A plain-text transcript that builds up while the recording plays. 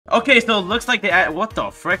Okay, so it looks like they add, what the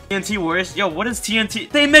frick? TNT Wars? Yo, what is TNT?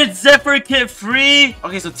 They made Zephyr Kit free?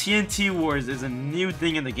 Okay, so TNT Wars is a new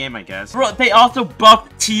thing in the game, I guess. Bro, they also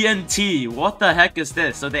buffed TNT. What the heck is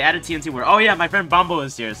this? So they added TNT Wars. Oh yeah, my friend Bombo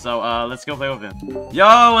is here, so let's go play with him.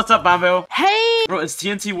 Yo, what's up, Bombo? Hey! Bro, is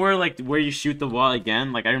TNT War like where you shoot the wall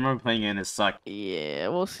again? Like, I remember playing it and it sucked. Yeah,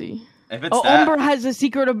 we'll see. If it's that... Umber has a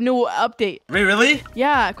secret of new update. Wait, really?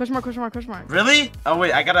 Yeah, question mark, question mark, question mark. Really? Oh,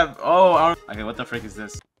 wait, I gotta... Oh, okay, what the frick is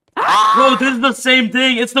this? Bro, this is the same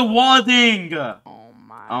thing. It's the wall thing.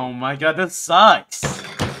 Oh my god, this sucks.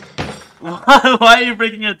 Why are you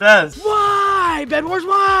breaking your desk? Why? Bedwars,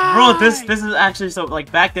 why? Bro, this is actually so,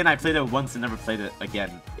 like, back then I played it once and never played it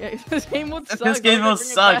again. Yeah, this game would suck. This game will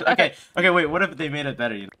suck. Okay, wait, what if they made it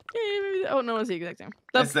better, you know? Yeah, maybe, oh, no, it's the exact same.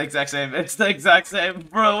 It's the exact same. It's the exact same.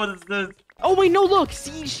 Bro, what is this? Oh, wait, no, look.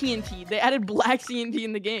 Siege TNT. They added black TNT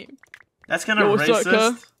in the game. That's kind of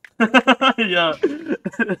racist. Yeah,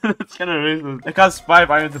 it's kind of racist. It costs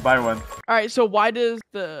 5 iron to buy one. All right, so why does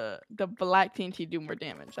the black TNT do more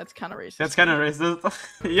damage? That's kind of racist. That's kind of racist.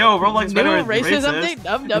 Yo, Roblox Bedwars racist update.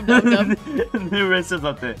 Dub. New racist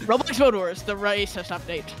update. Roblox Bedwars, the racist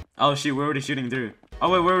update. Oh shoot, we're already shooting through.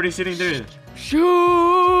 Oh wait, we're already shooting through.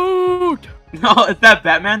 Shoot! No, is that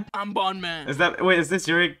Batman? I'm Bond Man. Is that? Wait, is this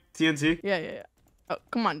your TNT? Yeah. Oh,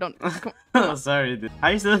 come on, don't. Come Oh, sorry, dude. How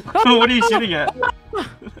you still? What are you shooting at?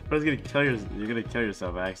 You're gonna kill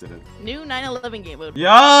yourself by accident. New 9/11 game mode.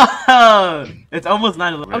 Yeah, it's almost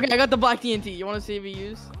 9/11. Okay, I got the black TNT. You want to see if you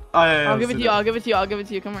use? Oh yeah. I'll give it to you. I'll give it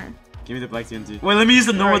to you. Come here. Give me the black TNT. Wait, let me use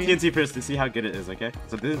the normal TNT first to see how good it is. Okay.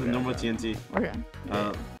 So this is the normal TNT. Okay.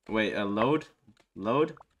 Wait. Load.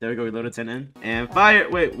 There we go. We loaded 10 in and fire.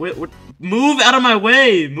 Wait. Move out of my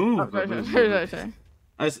way. Move. Sorry.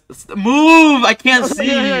 Move! I can't see.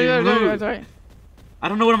 Sorry. I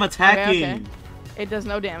don't know what I'm attacking. Okay. It does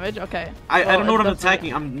no damage. Okay. I don't know what I'm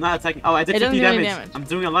attacking. I'm not attacking. Oh, I did 50 damage. I'm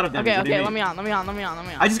doing a lot of damage. Okay. Let me on.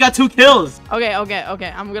 I just got 2 kills. Okay.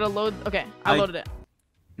 I'm gonna load. Okay, I loaded it.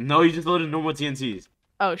 No, you just loaded normal TNTs.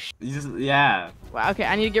 Oh yeah. Wow, okay,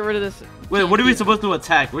 I need to get rid of this. Wait, what are we supposed to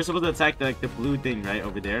attack? We're supposed to attack the blue thing right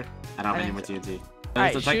over there. I don't have any more TNT.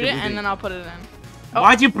 Alright, shoot it and then I'll put it in. Oh.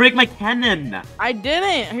 Why'd you break my cannon? I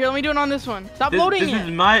didn't. Here, let me do it on this one. Stop loading it. This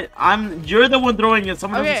is my. You're the one throwing it.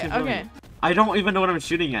 Someone else is okay. I don't even know what I'm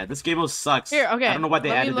shooting at. This game mode sucks. Here, okay. I don't know why they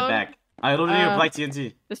added it back. I loaded your black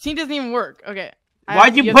TNT. This team doesn't even work. Okay.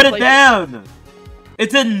 Why'd you put it down? It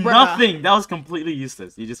did nothing. That was completely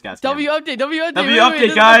useless. You just got scammed. W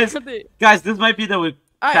update, guys. Guys, this might be the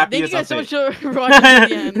thank you guys so much for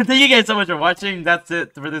watching. Thank you guys so much for watching. That's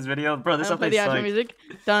it for this video, bro. This update sucks. Play the outro music.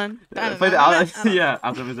 Done. Play the outro. Yeah,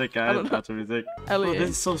 outro music, guys. Outro music. Bro, this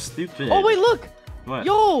is so stupid. Oh wait, look. What?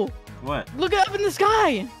 Yo. What? Look up in the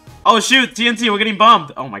sky. Oh shoot, TNT, we're getting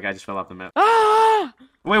bombed. Oh my god, I just fell off the map. Ah!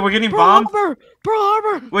 Wait, we're getting bombed? Pearl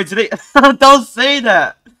Harbor! Wait, did they... Don't say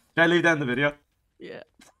that! Can I leave that in the video? Yeah.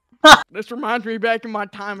 This reminds me back in my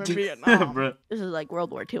time in Vietnam. Bro. This is like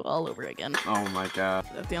World War II all over again. Oh my god.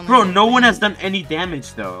 That's the only Bro, no one has done any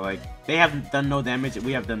damage though. Like, they haven't done no damage.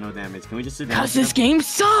 We have done no damage. Can we just do damage? Because this game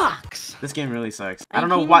sucks! This game really sucks. I don't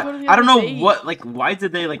know why. I don't know what, like, why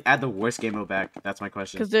did they, like, add the worst game mode back? That's my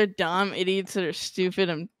question. Because they're dumb idiots that are stupid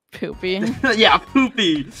and poopy. Yeah,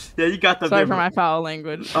 poopy. Yeah, you got the. Sorry for my foul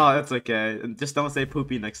language. Oh, that's okay. Just don't say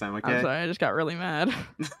poopy next time, okay? I'm sorry, I just got really mad.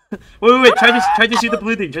 wait. Try to shoot the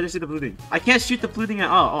blue thing. I can't shoot the blue thing at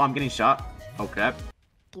all. Oh, I'm getting shot. Oh crap.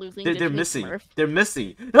 Blue thing they're missing. They're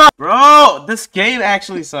missing. Bro, this game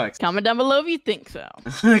actually sucks. Comment down below if you think so.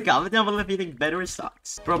 Comment down below if you think better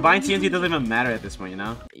sucks. Bro, buying TNT doesn't even matter at this point, you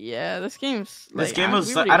know? Yeah, this game's. This game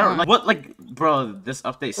was. I don't like what bro. This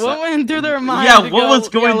update sucks. What went through their mind? Yeah, what was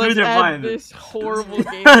going through their mind? This horrible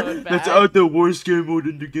game mode back. Let's add the worst game mode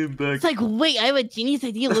in the game back. It's like, wait, I have a genius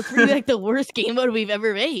idea. Looks really like the worst game mode we've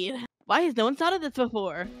ever made. Why has no one thought of this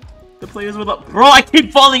before? The players will up. Bro, I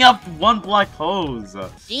keep falling off one block hose.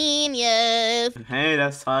 Genius. Hey,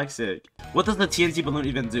 that's toxic. What does the TNT balloon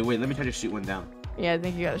even do? Wait, let me try to shoot one down. Yeah, I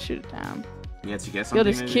think you gotta shoot it down. Yeah, to get something.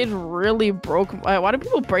 Yo, this kid really broke. Why do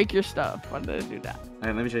people break your stuff? Why did they do that?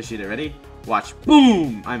 Alright, let me try to shoot it. Ready? Watch.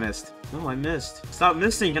 Boom! I missed. No, I missed. Stop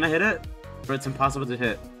missing. Can I hit it? Bro, it's impossible to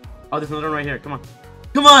hit. Oh, there's another one right here. Come on.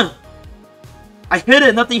 Come on! I hit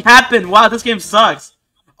it. Nothing happened. Wow, this game sucks.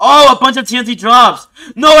 Oh, a bunch of TNT drops.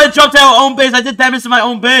 No, it dropped to our own base. I did damage to my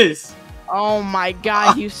own base. Oh my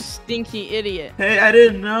god, you stinky idiot. Hey, I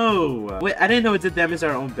didn't know. Wait, I didn't know it did damage to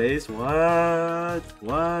our own base. What?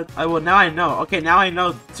 Well, now I know. Okay, now I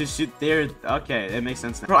know to shoot there. Okay, it makes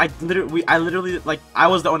sense now. Bro, I literally, like, I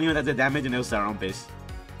was the only one that did damage and it was to our own base.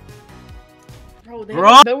 Bro,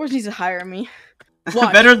 Bedwars needs to hire me.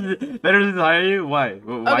 Watch. better than hire you? Why?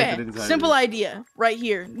 Why Okay, did it hire simple you? idea right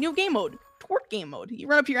here. New game mode. Twerk game mode. You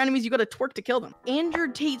run up to your enemies, you gotta twerk to kill them.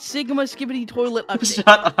 Andrew Tate Sigma Skibbity Toilet update.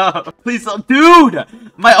 Shut up. Please don't. Dude!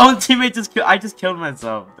 My own teammate I just killed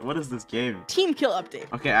myself. What is this game? Team kill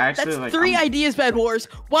update. Okay, I actually That's 3 ideas, Bed Wars.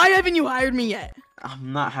 Why haven't you hired me yet?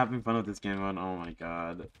 I'm not having fun with this game mode. Oh my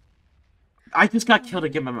god. I just got killed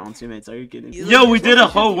again by my own teammates. Are you kidding? Yo, we did a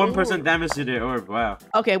whole 1% damage to their orb. Wow.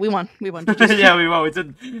 Okay, we won. We won. Yeah, we won. We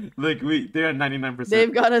did. Look, they're at 99%.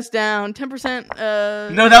 They've got us down 10%.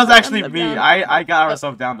 No, that was actually me. I got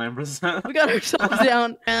ourselves down 9%. We got ourselves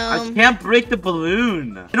down. I can't break the balloon.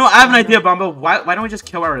 You know what? I have an idea, Bomba. Why don't we just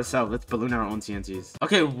kill ourselves? Let's balloon our own TNTs.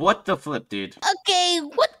 Okay, what the flip, dude? Okay,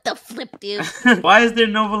 what the flip, dude? Why is there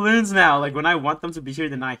no balloons now? Like, when I want them to be here,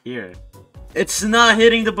 they're not here. It's not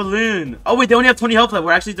hitting the balloon. Oh, wait, they only have 20 health left.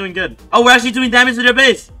 We're actually doing good. Oh, we're actually doing damage to their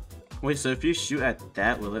base. Wait, so if you shoot at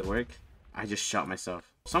that, will it work? I just shot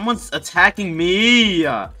myself. Someone's attacking me.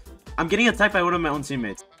 I'm getting attacked by one of my own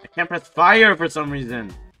teammates. I can't press fire for some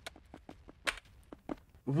reason.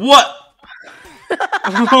 What?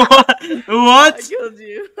 What? I killed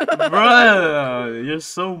you. Bro, you're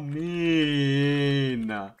so mean.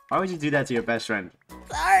 Why would you do that to your best friend?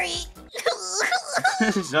 Sorry.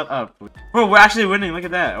 Shut up. Bro, we're actually winning. Look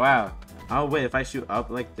at that. Wow. Oh, wait. If I shoot up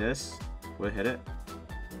like this, will it hit it?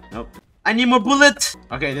 Nope. I need more bullets.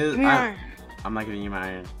 Okay, I'm not giving you my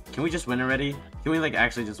iron. Can we just win already? Can we, like,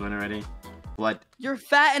 actually just win already? Blood. You're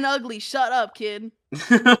fat and ugly. Shut up, kid.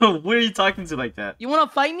 Who are you talking to like that? You want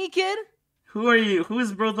to fight me, kid? Who are you? Who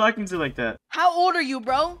is bro talking to like that? How old are you,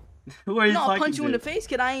 bro? Who are you No, I'll talking punch you to? in the face,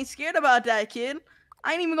 kid. I ain't scared about that, kid.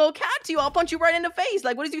 I ain't even gonna catch you. I'll punch you right in the face.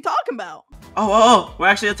 Like, what is you talking about? Oh, we're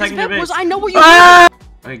actually attacking your base. I know where you are.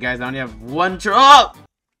 Okay, guys, I only have one Oh!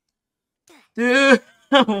 Dude,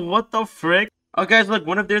 what the frick? Oh, guys, look,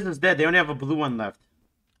 one of theirs is dead. They only have a blue one left.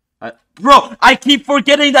 Bro, I keep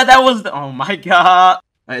forgetting that was oh my god.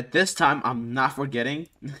 This time, I'm not forgetting.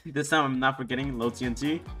 This time, I'm not forgetting. Low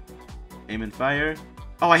TNT. Aim and fire.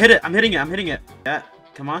 Oh, I hit it. I'm hitting it. Yeah,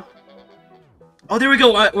 come on. Oh, there we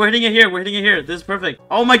go. We're hitting it here. This is perfect.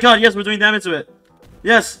 Oh my god, yes, we're doing damage to it.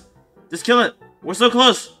 Yes. Just kill it. We're so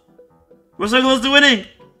close. We're so close to winning.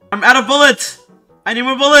 I'm out of bullets. I need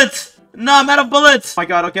more bullets. No, I'm out of bullets. Oh my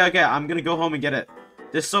god, okay. I'm gonna go home and get it.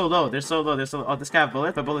 They're so low. Oh, this guy have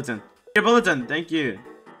bullets? Put bullets in. Here, bullets in. Thank you.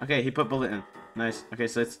 Okay, he put bullet in. Nice. Okay,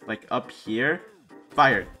 so it's like up here.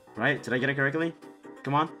 Fire. Right? Did I get it correctly?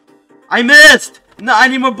 Come on. I missed! No, I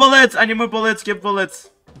need more bullets. Give bullets.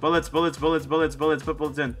 Bullets. Put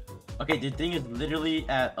bullets in. Okay, the thing is literally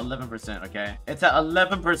at 11%, okay? It's at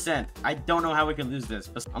 11%. I don't know how we can lose this.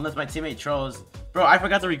 Unless my teammate trolls. Bro, I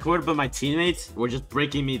forgot to record, but my teammates were just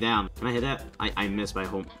breaking me down. Can I hit that? I missed my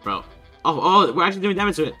home. Bro. Oh, we're actually doing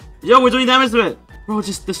damage to it. Yo, we're doing damage to it. Bro,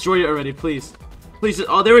 just destroy it already, please. Please.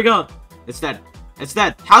 Oh, there we go. It's dead.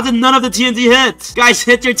 How did none of the TNT hit? Guys,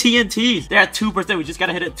 hit your TNTs. They're at 2%. We just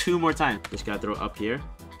gotta hit it 2 more times. Just gotta throw it up here.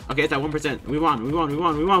 Okay, it's at 1%. We won.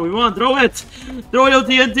 Throw it. Throw your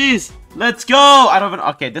TNTs. Let's go. I don't even.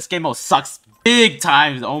 Okay, this game mode sucks big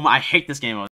times. Oh my, I hate this game mode.